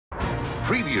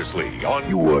Previously on...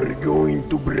 You are going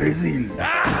to Brazil.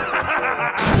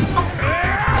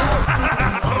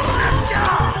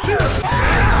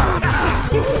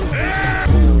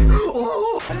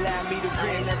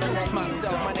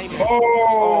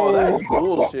 Oh, that's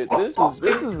bullshit. This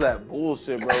is that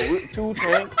bullshit, bro. Two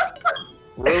tanks?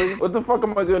 Really? What the fuck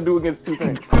am I gonna do against two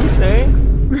tanks? Two tanks?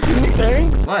 Two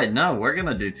tanks? What? No, we're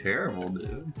gonna do terrible,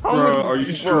 dude. Bro, are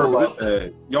you sure about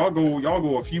that? Y'all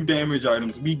go a few damage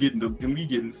items. We getting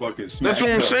fucking smacked. That's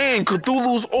what I'm saying.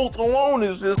 Cthulhu's ult alone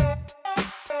is just.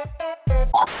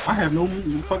 I have no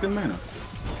fucking mana.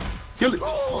 Kill it.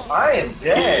 I am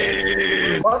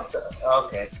dead. Yeah. What the?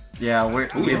 Okay. Yeah, we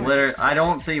literally. I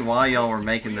don't see why y'all were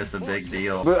making this a big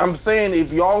deal. But I'm saying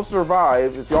if y'all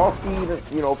survive, if y'all feed,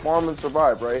 farm and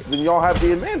survive, right? Then y'all have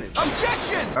the advantage.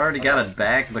 Objection! I already got it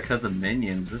back because of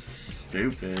minions. This is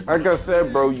stupid. Like I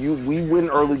said, bro, we win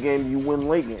early game, you win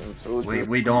late game. So it's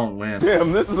we don't win.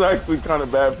 Damn, this is actually kind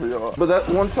of bad for y'all. But that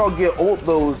once y'all get ult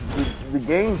those, the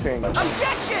game changes.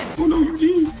 Objection! Oh no,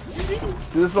 Eugene.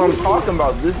 This is what I'm talking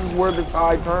about. This is where the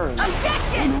tide turns.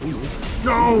 Objection!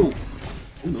 No.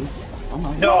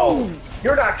 No,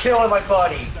 you're not killing my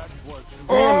buddy.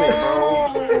 Damn it, bro.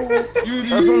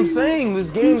 That's what I'm saying. This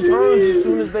game turns as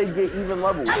soon as they get even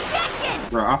levels. Objection!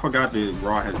 Bro, I forgot that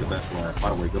Raw has the best Raw. By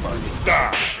the way,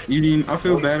 goodbye. Eugene, I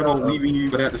feel bad about leaving you,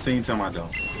 but at the same time, I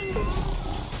don't.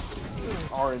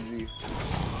 RNG.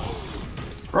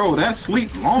 Bro, that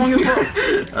sleep long as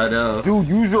fuck. I know. Dude,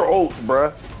 use your ult,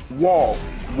 bruh. Wall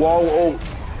ult.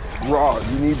 Raw,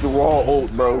 you need the raw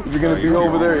ult, bro. If you're gonna be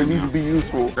over there, at least be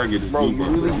useful. Bro, you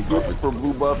really good for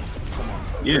blue buff? Come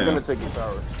on. Yeah. They're gonna take your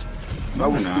tower. No,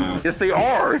 we're not. Yes, they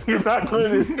are. You're not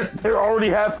gonna. They already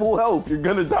have full health. You're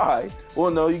gonna die.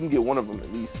 Well, no, you can get one of them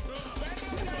at least.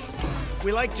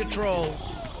 We like to troll.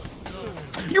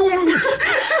 You want me?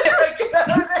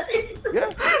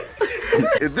 Yeah.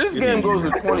 If this game goes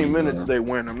to 20 minutes, they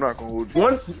win. I'm not gonna hold you.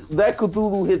 Once that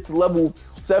Cthulhu hits level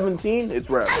 17, it's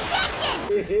wrapped.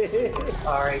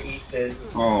 Alright, Ethan.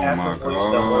 Oh my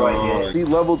god. See,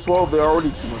 level 12, they're already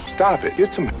too much. Stop it.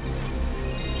 Get some.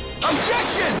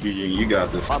 Objection! Eugene, you got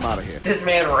this. I'm out of here. This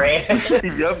man ran. Yep,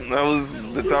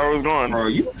 the tower was gone. Bro,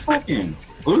 you fucking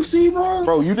pussy, bro.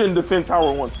 Bro, you didn't defend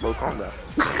tower once, bro. Calm down.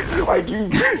 Like you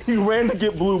ran to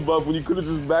get blue buff when you could have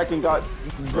just back and got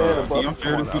banner buff. I'm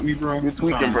fair to keep me, bro. You're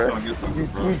tweaking, bro. You're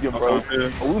tweaking, bro.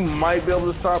 We might be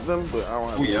able to stop them, but I don't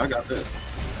have. Oh yeah, I got that.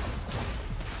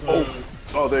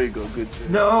 Oh, there you go. Good shit.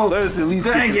 No. Let's at least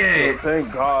Dang it.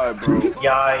 Thank God, bro.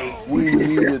 Yikes. We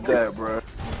needed that, bro.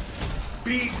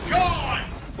 Be gone!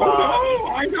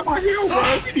 Oh, I got my heal,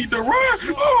 bro. You need to run.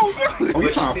 Oh, no. Oh,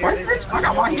 you trying to fight, bitch? I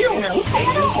got my heal now. What's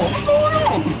going on? What's going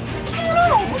on?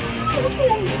 What's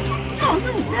going on?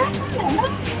 What's going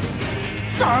on?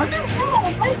 Come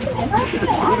on, bro. Come on, bro. Come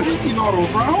on. I miss these autos,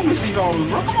 bro. I miss these autos,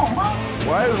 bro. Come on, bro.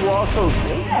 Why is Raw so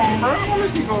good? Come on, bro. I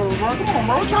miss these autos, bro. Come on,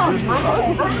 bro. Charlie, bro. Come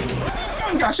on, bro. You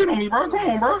ain't got shit on me, bro. Come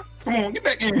on, bro. Come on, get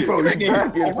back in here. Get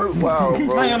back in here. Wow,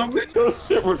 bro. Man, no bitch. Your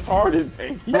shit retarded,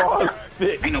 man. Y'all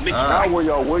thick. Ain't no bitch. Now where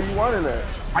you running at?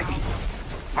 Fight me.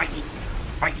 Fight me.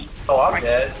 Fight me. Oh, I'm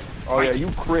dead. Oh yeah, you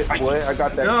crit, boy. I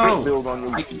got that crit build on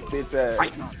your bitch ass.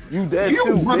 You dead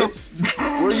too, bitch.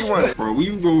 Where you running? Bro, where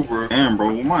you go, bro? Damn,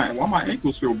 bro. Why my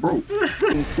ankles feel broke?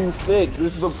 He's too thick.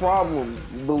 This is the problem.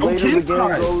 The later the game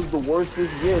goes, the worse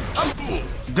this gets.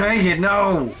 Dang it,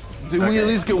 no. Did we at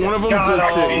least get one of them?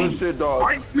 Good shit, dog.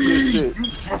 Fight me, you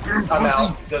fucking I'm pussy.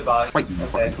 out. Goodbye. Fight me, you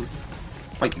Okay. fucking pussy.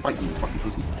 Fight me, you fucking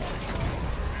pussy.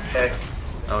 Okay.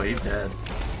 Oh, he's dead.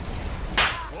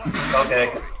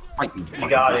 Okay. Fight me. You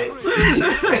got it.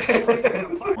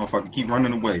 Motherfucker, keep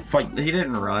running away. Fight me. He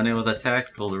didn't run. It was a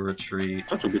tactical to retreat.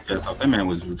 Shut your bitch ass up. That man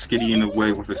was skitty in the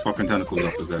way with his fucking tentacles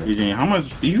up his ass. Eugene, how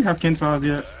much do you have Kensai's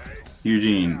yet?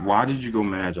 Eugene, why did you go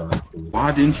Magi?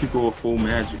 Why didn't you go a full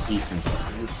Magic defense?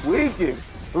 You're tweaking.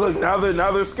 Look, now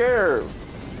they're scared.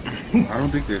 I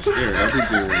don't think they're scared. I think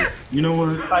they're. You know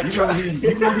what? You go ahead and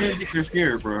get they're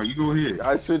scared, bro. You go ahead.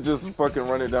 I should just fucking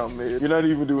run it down mid. You're not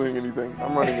even doing anything.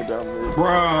 I'm running it down mid.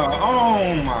 Bruh,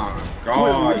 oh my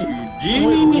god,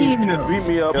 Eugene! Beat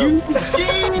me up. Eugene!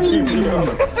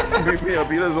 Beat me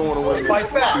up. He doesn't want to win. Fight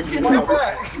back. Fight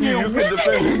back. You can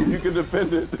defend it. You can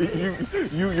defend it.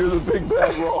 You're the big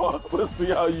bad Raw. Let's see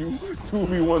how you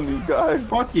 2v1 these guys.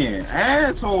 Fucking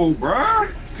asshole, bruh!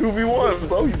 2v1,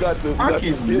 bro. You got the. I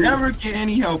can never get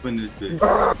any help in this bitch.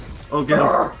 Oh, get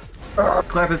him.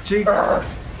 Clap his cheeks.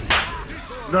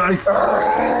 Nice.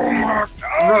 Oh my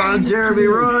god! Run, Jeremy,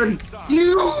 run.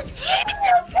 You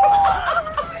genius!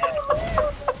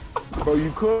 Bro,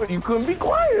 you couldn't be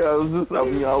quiet. I was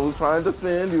trying to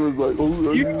defend. He was like,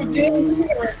 oh, Eugene,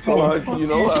 so you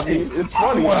know, I mean, it's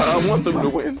funny. I want them to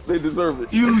win. They deserve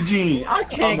it. Eugene, I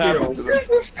can't get a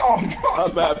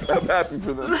I'm happy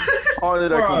for them. On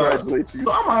it, I congratulate you.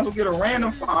 I might as well get a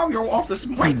random 5-year-old off the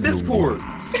Smite Discord.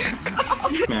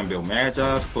 Man, Bill,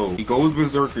 Magi's clothes. He goes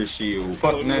berserker shield.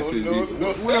 Fuck next is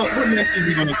well, what next is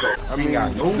he gonna go? I mean,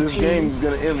 this game's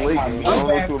gonna end late. I don't know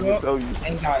what to tell you.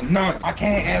 Ain't got none. I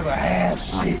can't ever have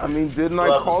shit. I mean, didn't I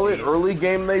call it early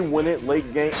game? They win it,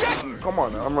 late game. Come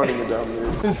on now, I'm running it down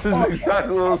there. This is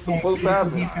exactly what was supposed to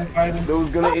happen. They was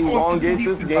gonna elongate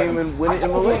this game and win it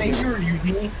in the late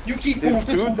game. You keep It's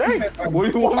too late.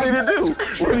 What do you want me to do?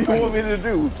 What do you want me to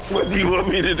do? What do you want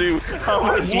me to do? How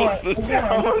am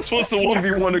I supposed to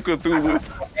 1v1 a Cthulhu?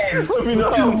 Let me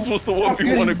know how I'm supposed to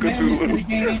 1v1 a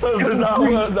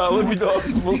Cthulhu. No, let me know how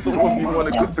I'm supposed to 1v1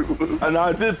 a Cthulhu. And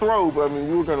I did throw, but I mean,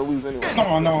 we were gonna lose anyway.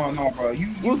 No, bro.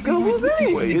 You was gonna lose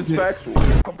anyway. It's factual.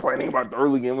 Complaining about the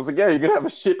early game. I was like, yeah, you're gonna have a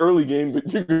shit early game,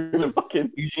 but you're gonna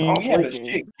fucking. Eugene, we had a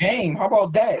shit game. How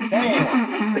about that?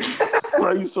 Damn. Why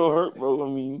are you so hurt, bro? I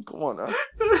mean, come on now.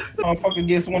 Motherfucker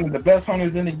gets one of the best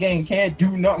hunters in the game. Can't do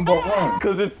nothing but run.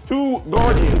 Because it's 2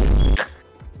 Guardians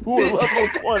who are level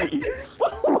 20.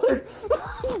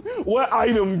 What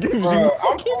item gives you?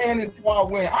 I'm playing until I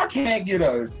win. I can't get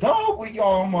a dog with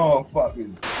y'all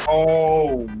motherfuckers.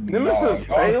 Oh, Nemesis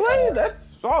Pele?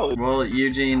 That's solid. Well,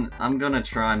 Eugene, I'm gonna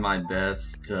try my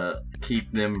best to keep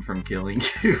them from killing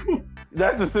you.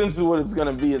 That's essentially what it's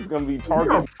gonna be. It's gonna be I'm target.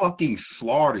 gonna fucking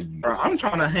slaughter you. Bro, I'm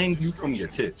trying to hang you from your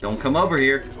tits. Don't come over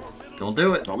here. Don't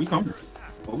do it. Oh, we coming.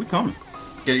 Oh, we coming.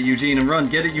 Get it, Eugene, and run.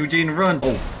 Get it, Eugene, and run.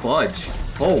 Oh, fudge.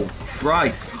 Oh,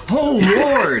 Christ. Oh,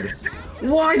 Lord.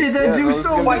 Why did that do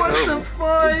so? What the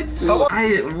fudge?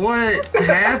 What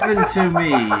happened to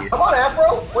me? Come on,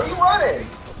 Afro. Where you running?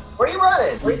 Where you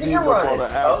running? Where you running?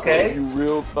 Okay. You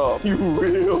real tough. You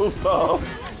real tough.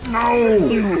 No.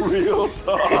 You real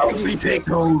tough. We take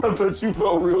those. I bet you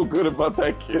felt real good about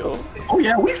that kill. Oh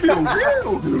yeah, we feel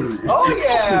real good. Oh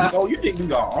yeah. Oh, you think we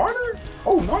got honor?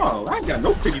 Oh no, I ain't got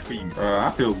no pity for you. I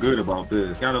feel good about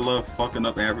this. Gotta love fucking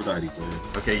up Aphrodite for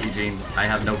it. Okay, Eugene, I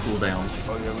have no cooldowns.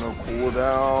 Oh, you have no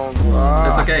cooldowns.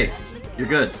 That's okay. You're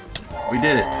good. We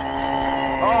did it.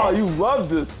 Oh, you love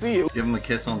to see it. Give him a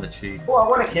kiss on the cheek. Oh, I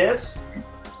want a kiss.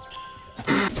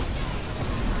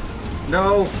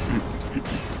 No.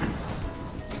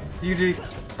 Eugene.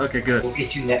 Okay, good. We'll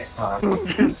get you next time.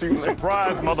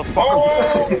 Surprise, motherfucker.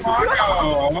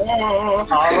 Oh my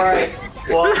god. All right.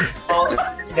 Well,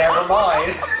 never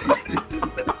mind.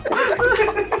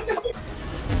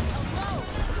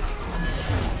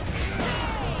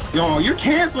 Yo, you're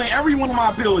canceling every one of my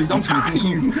abilities. I'm tired of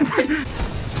you.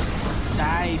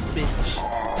 Die, bitch.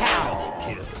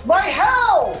 My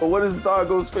hell! But what is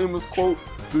Dago's famous quote?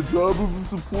 The job of a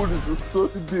support is to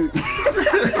suck a dick.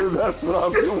 And that's what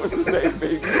I'm doing today,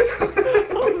 baby.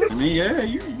 I mean, yeah,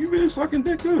 you been sucking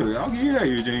dick good. I'll give you that,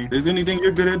 Eugene. If there's anything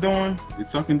you're good at doing,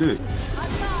 it's sucking dick.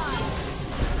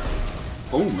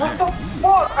 Oh, man. What the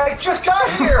fuck? I just got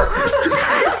here!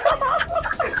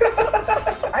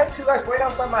 I had 2 guys wait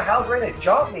outside my house ready to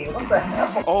jump me. What the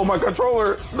hell? Oh, my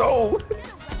controller. No.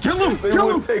 Kill him! They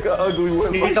wouldn't take an ugly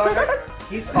whip like that.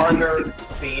 He's under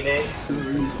Phoenix.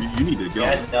 You need to go.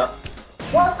 Yeah, no.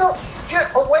 What the?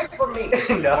 Get away from me!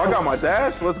 No. I got my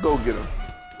dash. Let's go get him.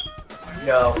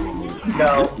 No.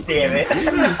 No. Damn it.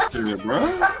 Bro.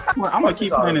 I'm gonna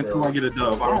keep playing until I get a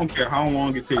dub. I don't care how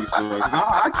long it takes, bro.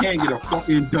 I can't get a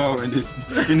fucking dub in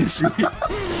this shit.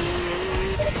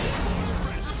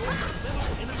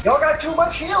 Y'all got too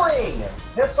much healing!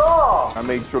 Piss off! I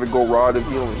made sure to go rod and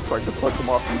healing so I can suck him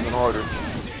off even harder.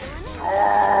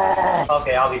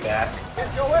 Okay, I'll be back.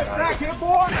 Get your ass back here,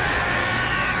 boy!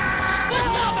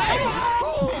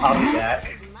 I'll be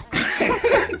back.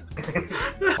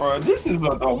 This is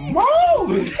the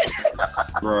most.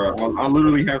 Bro, I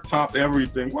literally have topped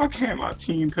everything. Why can't my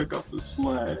team pick up the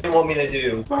slack? What do you want me to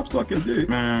do? Stop sucking dick,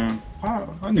 man.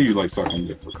 I knew you like sucking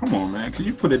dick, but come on, man. Can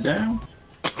you put it down?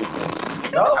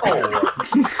 No!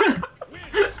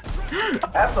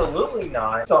 Absolutely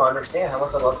not. I don't understand how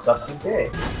much I love sucking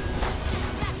dick.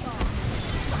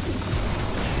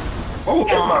 Oh,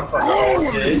 Here's my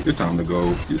fucking dude. it's time to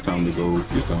go. It's time to go.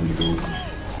 It's time to go.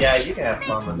 Yeah, you can have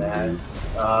fun with that.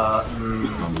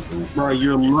 Bro,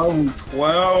 you're level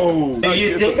 12. Do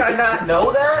you think I not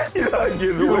know that? You're not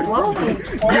getting away from me.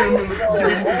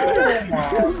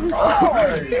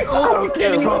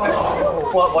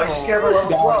 What? Why'd you scare her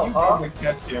level 12, huh?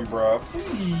 Catch him, bro.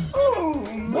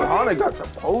 Well, Hana got the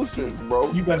potions,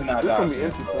 bro. You better not This dodge gonna be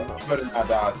him. interesting. You better not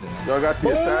dodge him. Y'all got the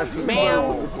assassin.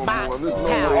 Bam, bop, There's no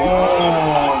pow. way.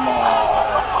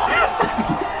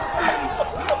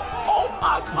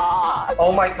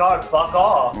 Oh my god, fuck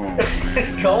off.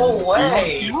 Go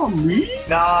away.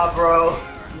 Nah, bro.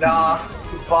 Nah.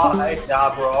 Bye.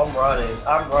 Nah, bro, I'm running.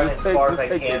 I'm running as far as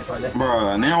I can from this.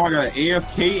 Bro, now I got an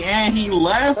AFK and he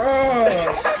left.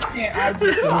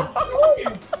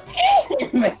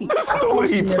 No way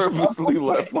he purposely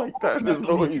left like that. There's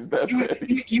no way he's that bad.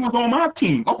 He was on my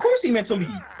team. Of course he meant to leave.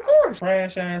 Of course.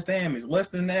 Trash ass damage, less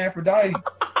than the Aphrodite.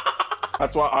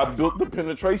 That's why I built the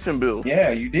penetration build. Yeah,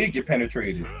 you did get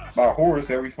penetrated by Horus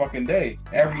every fucking day,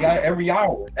 every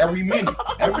hour, every minute,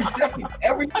 every second,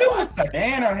 every millisecond.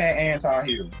 And I had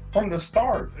anti-heal from the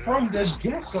start, from the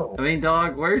get-go. I mean,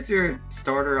 dog, where's your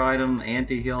starter item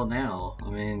anti-heal now? I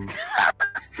mean...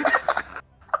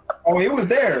 Oh, it was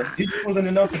there. It just wasn't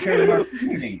enough to carry my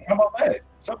teammate. How about that?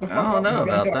 I don't know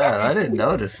about that. I didn't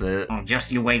notice it. Oh,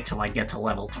 just you wait till I get to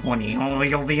level 20. Oh,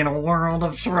 you'll be in a world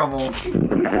of trouble.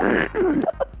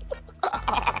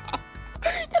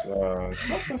 I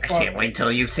can't wait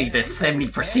till you see this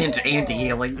 70%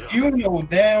 anti-healing. You know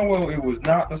damn well it was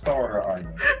not the starter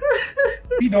item.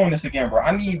 Be doing this again, bro.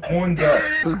 I need one dub.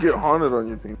 Just get haunted on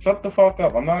your team. Shut the fuck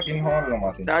up. I'm not getting haunted on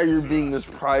my team. Now you're being this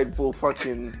prideful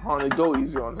fucking haunted. Go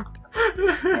easy on him.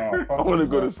 I want to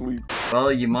go to sleep.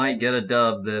 Well, you might get a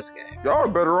dub this game. Y'all are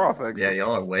better off, actually. Yeah,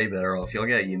 y'all are way better off. Y'all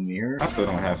get Ymir. I still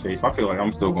don't have faith. I feel like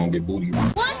I'm still gonna get booty.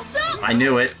 What's up? I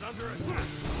knew it.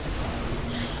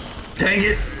 Dang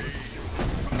it!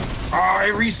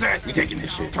 Alright, reset. You taking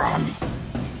this shit. Try me.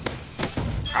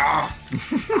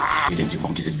 You think you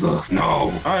won't get this buff?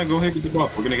 No. Alright, go ahead and get the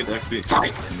buff. We're gonna get the XP.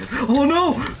 Fight. Oh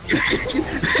no!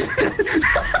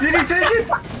 Did he take it?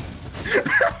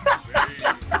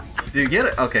 Did you get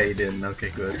it? Okay, you didn't. Okay,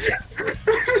 good.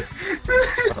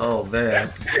 Oh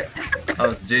man. I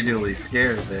was genuinely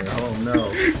scared there. Oh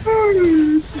no.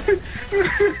 Oh!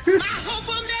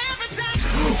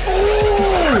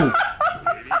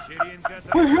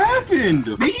 What happened?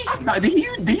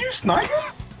 Did you snipe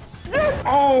him?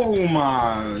 Oh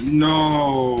my,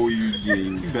 no,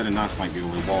 Eugene. You better not snipe me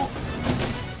over the wall.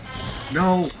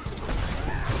 No.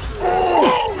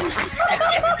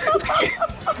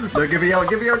 No, get me out,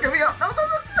 get me out, get me out. No, no, no.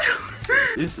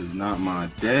 This is not my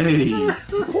day.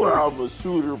 Well, I'm a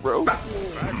shooter, bro.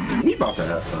 We about to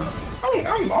have fun.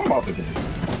 I'm about to do this.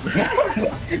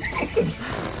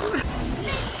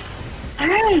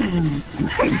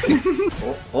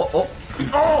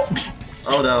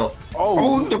 Oh no.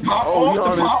 Oh, the pop off, the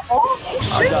pop off. Oh,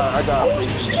 shit. I got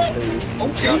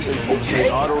Okay.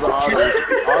 Auto to auto.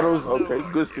 Autos, okay,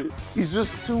 good shit. He's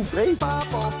just too basic. I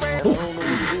don't know what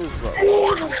it is, bro.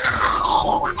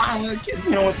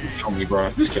 You know what? Just kill me,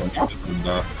 bro. Just kill me. I'm just gonna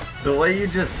die. The way you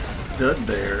just stood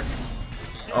there.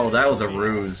 Oh, that was a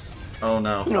ruse. Oh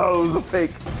no. No, it was a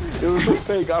fake. It was a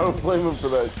fake. I don't blame him for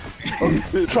that.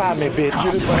 Oh, try me, bitch.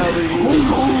 Get it for how they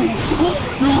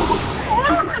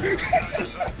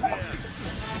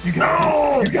You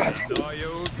got it.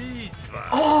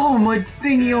 Oh, my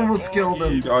thingy almost killed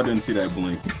him. I didn't see that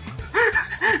blink.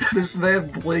 This man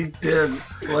blinked in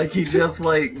like he just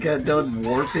like got done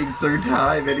warping through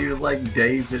time and he was like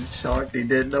dazed and shocked. He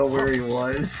didn't know where he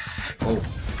was. Oh,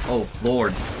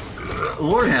 Lord.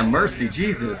 Lord have mercy,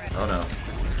 Jesus. Oh no.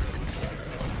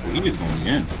 He is going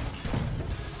in.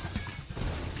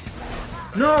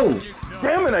 No!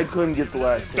 Damn it, I couldn't get the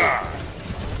last hit.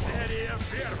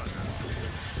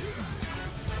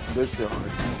 This shit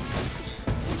hard.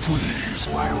 Please,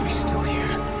 why are we still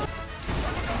here?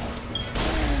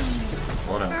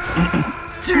 Hold on.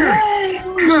 Dear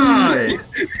God!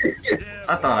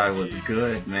 I thought I was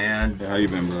good, man. Hey, how you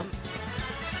been, bro?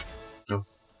 No.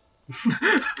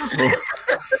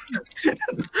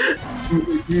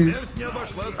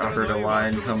 I heard a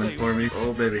lion coming for me.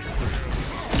 Oh, baby.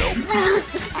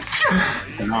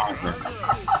 Nah, bro.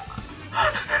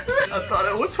 I thought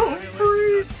it was home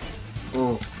free.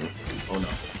 Oh no.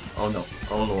 Oh no.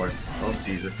 Oh Lord. Oh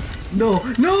Jesus. No!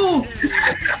 No!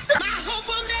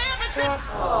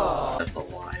 That's a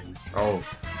lion. Oh,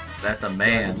 that's a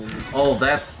man. Oh,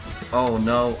 that's. Oh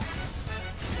no.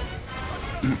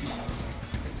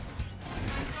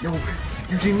 No,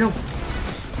 Eugene, no.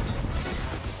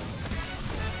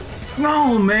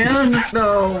 No, man.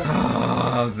 No.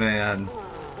 Oh man.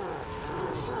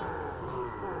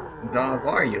 Dog,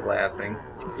 why are you laughing?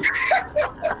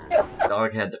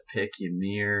 Dog had to pick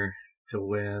Ymir to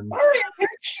win.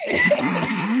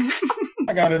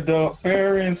 I got a dub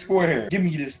fair and square. Give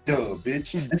me this dub,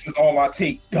 bitch. This is all I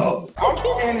take, dub. I'm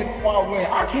playing it before I win.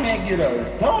 I can't get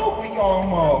a dub with y'all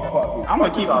motherfuckers. I'm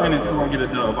gonna keep playing until I get a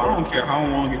dub. I don't care how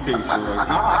long it takes, bro.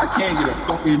 I can't get a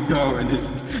fucking dub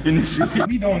in this shit.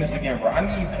 We doing this again, bro. I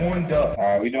need one dub. All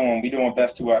right, we doing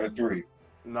best 2 out of 3.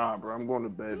 Nah, bro, I'm going to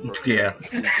bed, bro. Yeah.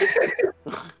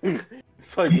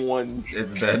 It's like 1.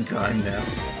 It's bedtime now.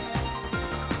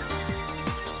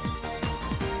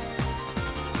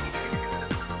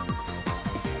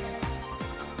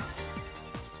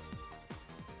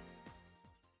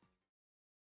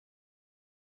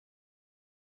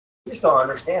 You just don't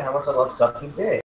understand how much I love sucking dick.